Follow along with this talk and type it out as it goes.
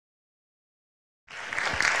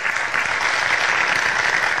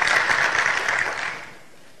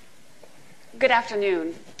Good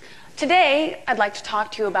afternoon. Today, I'd like to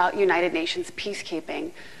talk to you about United Nations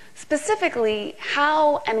peacekeeping, specifically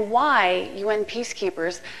how and why UN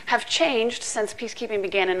peacekeepers have changed since peacekeeping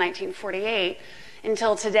began in 1948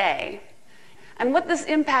 until today, and what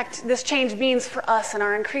this change means for us in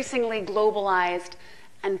our increasingly globalized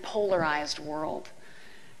and polarized world.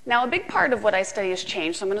 Now, a big part of what I study is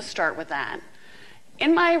change, so I'm going to start with that.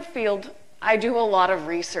 In my field, I do a lot of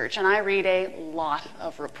research, and I read a lot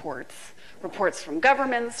of reports. Reports from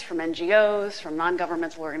governments, from NGOs, from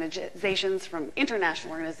non-governmental organizations, from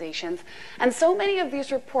international organizations. And so many of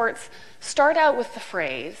these reports start out with the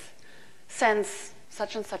phrase, since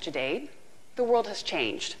such and such a date, the world has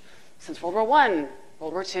changed. Since World War I,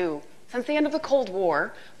 World War II, since the end of the Cold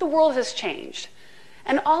War, the world has changed.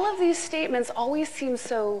 And all of these statements always seem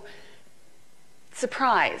so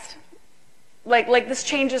surprised, like this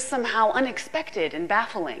change is somehow unexpected and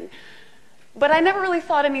baffling. But I never really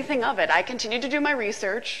thought anything of it. I continued to do my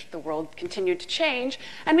research, the world continued to change,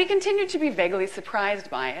 and we continued to be vaguely surprised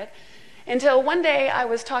by it, until one day I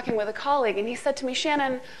was talking with a colleague, and he said to me,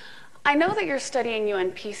 Shannon, I know that you're studying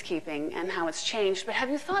UN peacekeeping and how it's changed, but have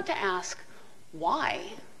you thought to ask why?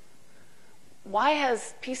 Why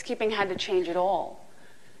has peacekeeping had to change at all?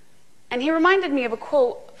 And he reminded me of a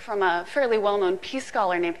quote from a fairly well-known peace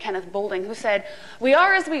scholar named Kenneth Boulding, who said, "We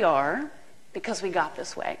are as we are because we got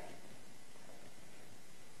this way."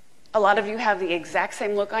 A lot of you have the exact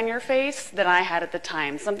same look on your face that I had at the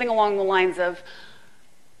time, something along the lines of,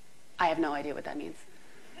 I have no idea what that means.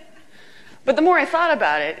 But the more I thought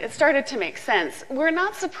about it, it started to make sense. We're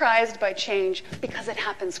not surprised by change because it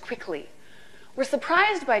happens quickly. We're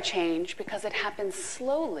surprised by change because it happens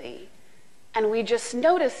slowly, and we just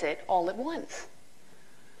notice it all at once.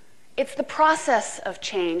 It's the process of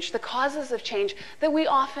change, the causes of change, that we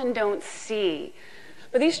often don't see.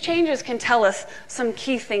 But these changes can tell us some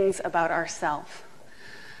key things about ourselves.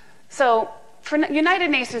 So for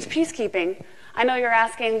United Nations peacekeeping, I know you're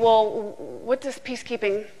asking, well, what does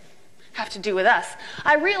peacekeeping have to do with us?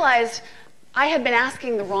 I realized I had been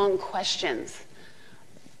asking the wrong questions.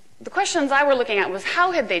 The questions I were looking at was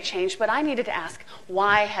how had they changed, but I needed to ask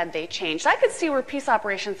why had they changed. I could see where peace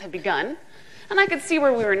operations had begun, and I could see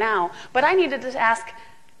where we were now, but I needed to ask,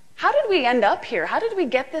 how did we end up here? How did we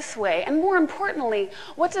get this way? And more importantly,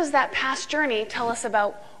 what does that past journey tell us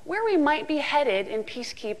about where we might be headed in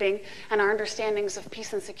peacekeeping and our understandings of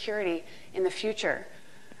peace and security in the future?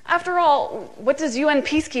 After all, what does UN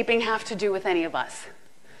peacekeeping have to do with any of us?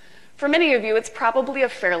 For many of you, it's probably a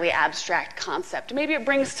fairly abstract concept. Maybe it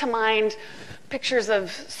brings to mind pictures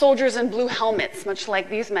of soldiers in blue helmets, much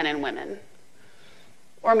like these men and women,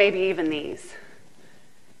 or maybe even these.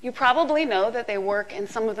 You probably know that they work in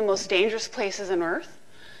some of the most dangerous places on Earth.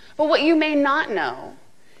 But what you may not know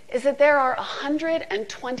is that there are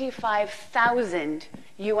 125,000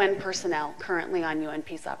 UN personnel currently on UN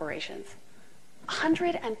peace operations.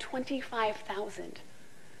 125,000.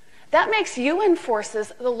 That makes UN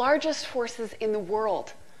forces the largest forces in the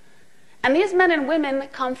world. And these men and women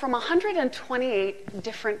come from 128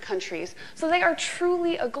 different countries. So they are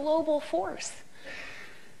truly a global force.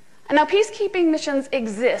 And now, peacekeeping missions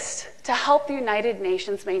exist to help the United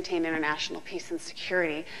Nations maintain international peace and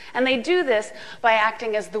security. And they do this by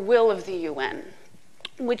acting as the will of the UN,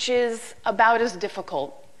 which is about as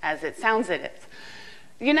difficult as it sounds it is.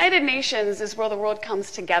 The United Nations is where the world comes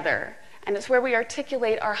together, and it's where we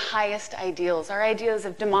articulate our highest ideals, our ideas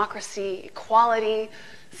of democracy, equality,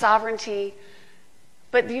 sovereignty.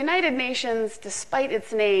 But the United Nations, despite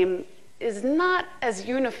its name, is not as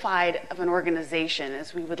unified of an organization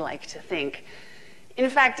as we would like to think. In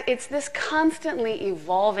fact, it's this constantly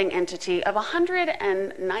evolving entity of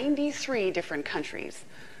 193 different countries.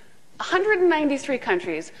 193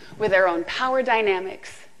 countries with their own power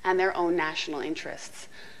dynamics and their own national interests.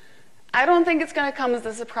 I don't think it's going to come as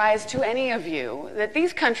a surprise to any of you that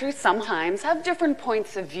these countries sometimes have different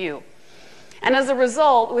points of view. And as a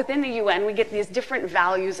result, within the UN, we get these different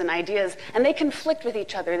values and ideas, and they conflict with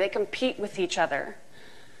each other, they compete with each other.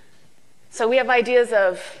 So we have ideas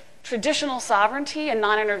of traditional sovereignty and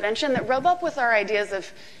non-intervention that rub up with our ideas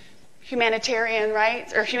of humanitarian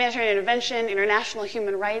rights, or humanitarian intervention, international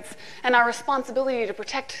human rights, and our responsibility to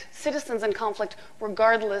protect citizens in conflict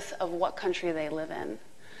regardless of what country they live in.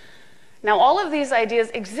 Now, all of these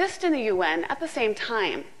ideas exist in the UN at the same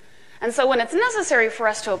time. And so when it's necessary for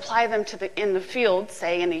us to apply them in the field,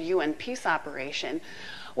 say in a UN peace operation,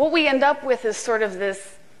 what we end up with is sort of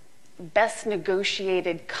this best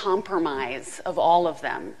negotiated compromise of all of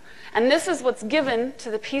them. And this is what's given to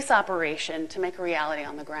the peace operation to make a reality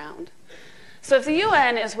on the ground. So if the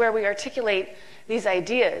UN is where we articulate these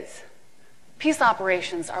ideas, peace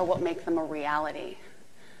operations are what make them a reality.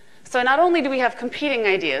 So not only do we have competing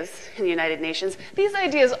ideas in the United Nations, these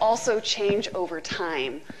ideas also change over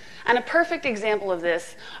time. And a perfect example of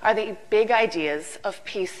this are the big ideas of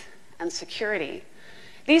peace and security.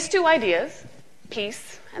 These two ideas,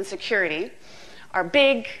 peace and security, are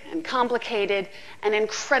big and complicated and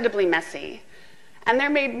incredibly messy. And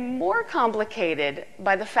they're made more complicated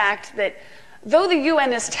by the fact that though the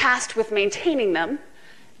UN is tasked with maintaining them,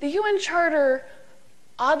 the UN Charter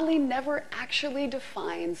oddly never actually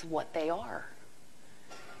defines what they are.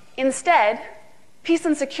 Instead, peace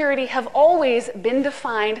and security have always been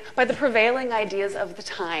defined by the prevailing ideas of the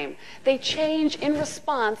time. They change in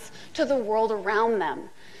response to the world around them.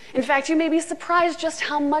 In fact, you may be surprised just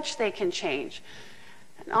how much they can change.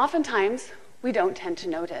 And oftentimes, we don't tend to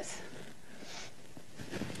notice.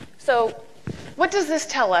 So, what does this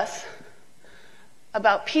tell us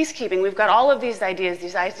about peacekeeping? We've got all of these ideas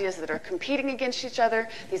that are competing against each other,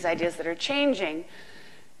 these ideas that are changing.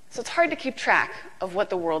 So it's hard to keep track of what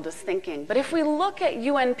the world is thinking. But if we look at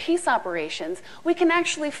UN peace operations, we can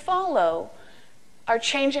actually follow our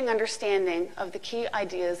changing understanding of the key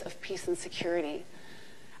ideas of peace and security.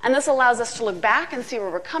 And this allows us to look back and see where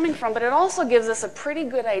we're coming from, but it also gives us a pretty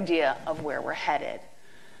good idea of where we're headed.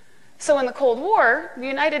 So in the Cold War, the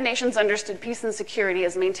United Nations understood peace and security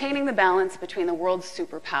as maintaining the balance between the world's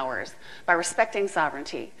superpowers by respecting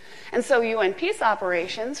sovereignty. And so UN peace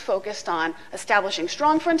operations focused on establishing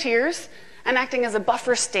strong frontiers and acting as a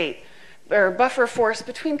buffer state, or buffer force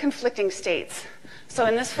between conflicting states. So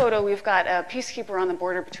in this photo, we've got a peacekeeper on the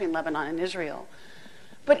border between Lebanon and Israel.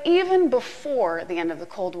 But even before the end of the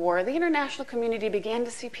Cold War, the international community began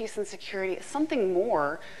to see peace and security as something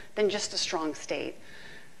more than just a strong state.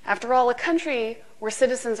 After all, a country where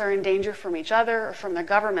citizens are in danger from each other or from their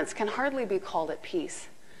governments can hardly be called at peace.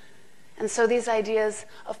 And so these ideas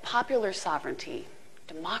of popular sovereignty,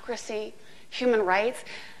 democracy, human rights,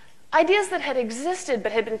 ideas that had existed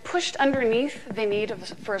but had been pushed underneath the need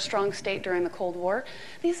for a strong state during the Cold War,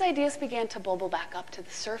 these ideas began to bubble back up to the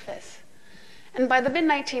surface. And by the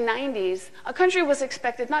mid-1990s, a country was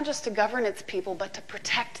expected not just to govern its people, but to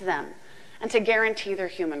protect them and to guarantee their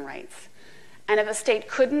human rights. And if a state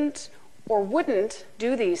couldn't or wouldn't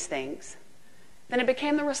do these things, then it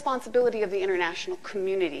became the responsibility of the international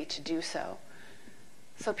community to do so.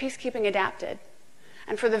 So peacekeeping adapted.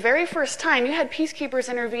 And for the very first time, you had peacekeepers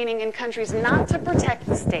intervening in countries not to protect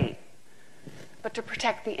the state, but to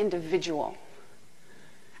protect the individual.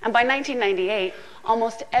 And by 1998,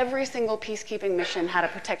 almost every single peacekeeping mission had a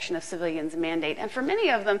protection of civilians mandate. And for many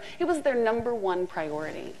of them, it was their #1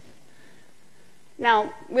 priority.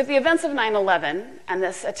 Now, with the events of 9/11 and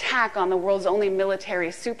this attack on the world's only military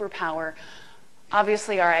superpower,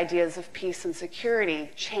 obviously our ideas of peace and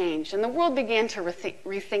security changed, and the world began to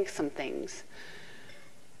rethink some things.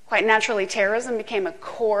 Quite naturally, terrorism became a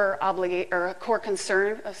core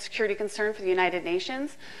concern, a security concern for the United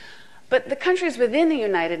Nations. But the countries within the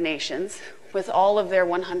United Nations, with all of their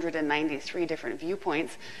 193 different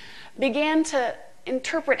viewpoints, began to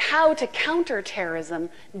interpret how to counter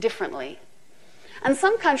terrorism differently. And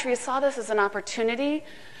some countries saw this as an opportunity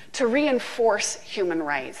to reinforce human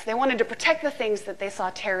rights. They wanted to protect the things that they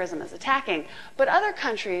saw terrorism as attacking. But other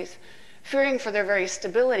countries, fearing for their very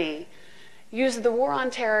stability, used the war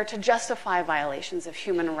on terror to justify violations of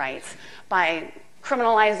human rights by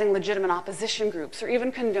criminalizing legitimate opposition groups or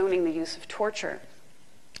even condoning the use of torture.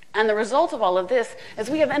 And the result of all of this is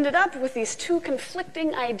we have ended up with these two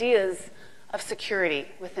conflicting ideas of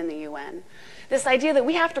security within the UN. This idea that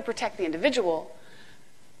we have to protect the individual,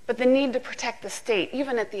 but the need to protect the state,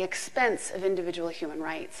 even at the expense of individual human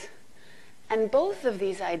rights. And both of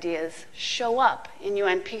these ideas show up in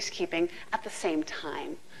UN peacekeeping at the same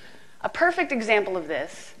time. A perfect example of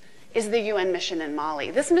this is the UN mission in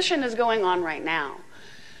Mali. This mission is going on right now.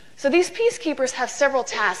 So these peacekeepers have several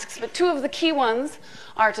tasks, but two of the key ones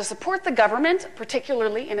are to support the government,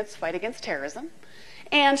 particularly in its fight against terrorism,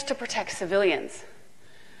 and to protect civilians.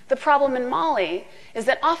 The problem in Mali is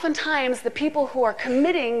that oftentimes the people who are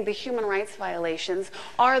committing the human rights violations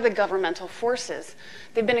are the governmental forces.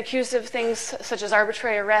 They've been accused of things such as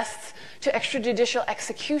arbitrary arrests to extrajudicial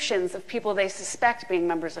executions of people they suspect being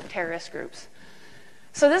members of terrorist groups.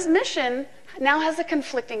 So this mission now has a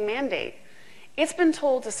conflicting mandate. It's been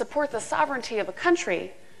told to support the sovereignty of a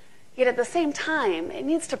country, yet at the same time, it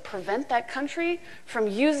needs to prevent that country from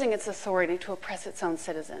using its authority to oppress its own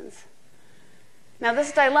citizens. Now,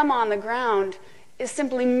 this dilemma on the ground is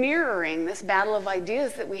simply mirroring this battle of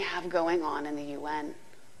ideas that we have going on in the UN.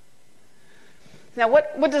 Now,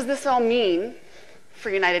 what does this all mean for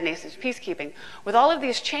United Nations peacekeeping. With all of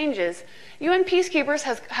these changes, UN peacekeepers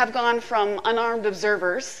have gone from unarmed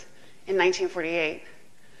observers in 1948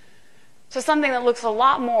 to something that looks a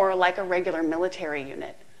lot more like a regular military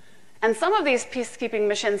unit. And some of these peacekeeping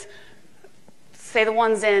missions, say the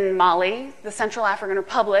ones in Mali, the Central African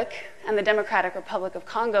Republic, and the Democratic Republic of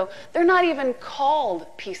Congo, they're not even called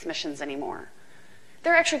peace missions anymore.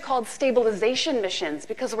 They're actually called stabilization missions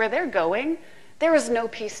because where they're going, there is no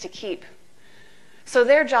peace to keep. So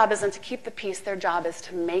their job isn't to keep the peace, their job is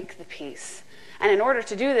to make the peace. And in order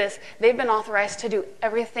to do this, they've been authorized to do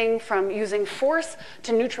everything from using force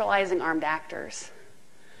to neutralizing armed actors.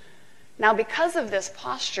 Now, because of this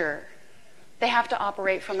posture, they have to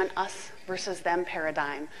operate from an us versus them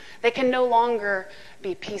paradigm. They can no longer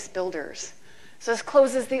be peace builders. So this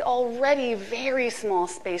closes the already very small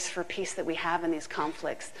space for peace that we have in these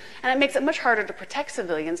conflicts. And it makes it much harder to protect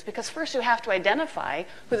civilians because first you have to identify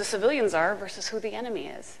who the civilians are versus who the enemy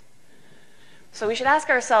is. So we should ask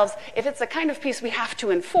ourselves, if it's a kind of peace we have to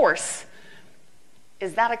enforce,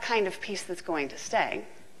 is that a kind of peace that's going to stay?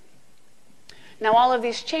 Now, all of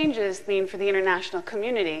these changes mean for the international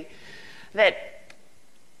community that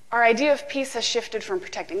our idea of peace has shifted from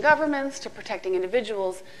protecting governments to protecting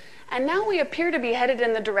individuals, and now we appear to be headed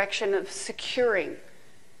in the direction of securing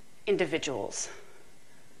individuals.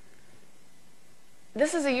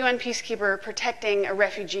 This is a UN peacekeeper protecting a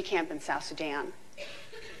refugee camp in South Sudan.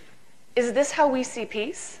 Is this how we see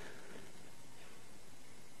peace?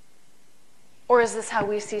 Or is this how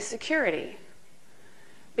we see security?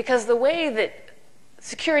 Because the way that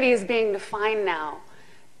security is being defined now,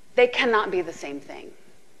 they cannot be the same thing.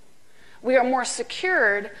 We are more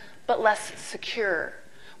secured, but less secure.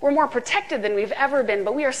 We're more protected than we've ever been,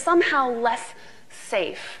 but we are somehow less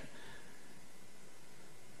safe.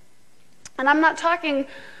 And I'm not talking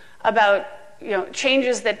about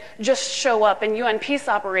changes that just show up in UN peace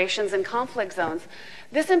operations and conflict zones.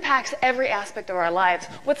 This impacts every aspect of our lives.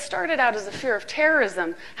 What started out as a fear of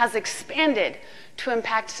terrorism has expanded to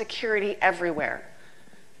impact security everywhere.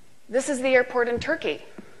 This is the airport in Turkey.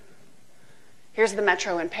 Here's the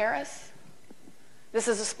metro in Paris. This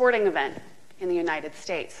is a sporting event in the United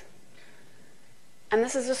States. And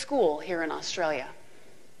this is a school here in Australia.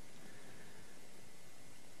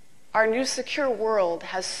 Our new secure world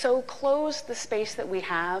has so closed the space that we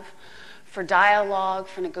have for dialogue,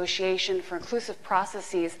 for negotiation, for inclusive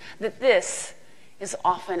processes, that this is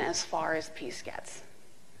often as far as peace gets.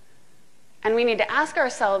 And we need to ask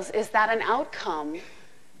ourselves, is that an outcome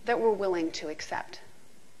that we're willing to accept?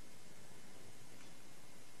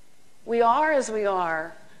 We are as we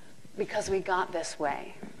are because we got this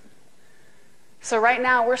way. So right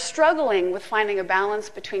now we're struggling with finding a balance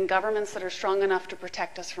between governments that are strong enough to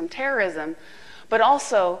protect us from terrorism, but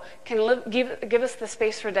also can give us the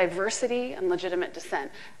space for diversity and legitimate dissent.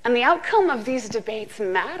 And the outcome of these debates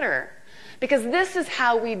matter, because this is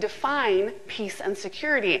how we define peace and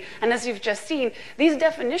security. And as you've just seen, these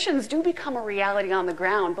definitions do become a reality on the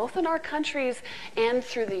ground, both in our countries and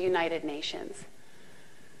through the United Nations.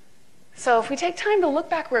 So if we take time to look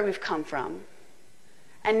back where we've come from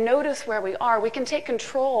and notice where we are, we can take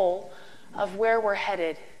control of where we're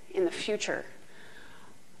headed in the future.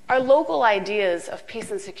 Our local ideas of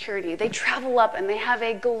peace and security, they travel up and they have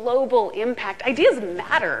a global impact. Ideas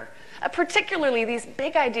matter, particularly these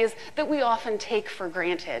big ideas that we often take for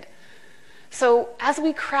granted. So as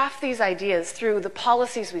we craft these ideas through the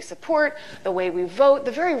policies we support, the way we vote,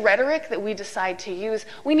 the very rhetoric that we decide to use,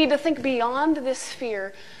 we need to think beyond this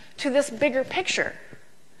sphere to this bigger picture.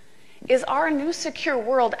 Is our new secure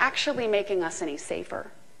world actually making us any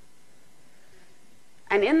safer?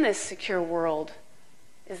 And in this secure world,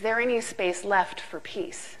 is there any space left for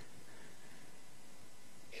peace?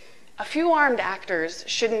 A few armed actors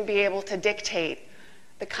shouldn't be able to dictate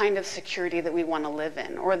the kind of security that we want to live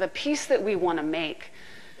in or the peace that we want to make.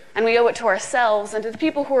 And we owe it to ourselves and to the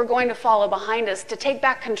people who are going to follow behind us to take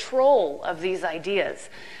back control of these ideas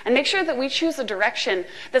and make sure that we choose a direction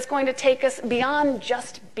that's going to take us beyond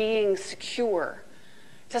just being secure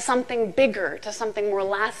to something bigger, to something more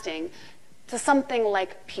lasting, to something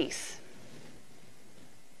like peace.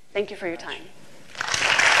 Thank you for your time.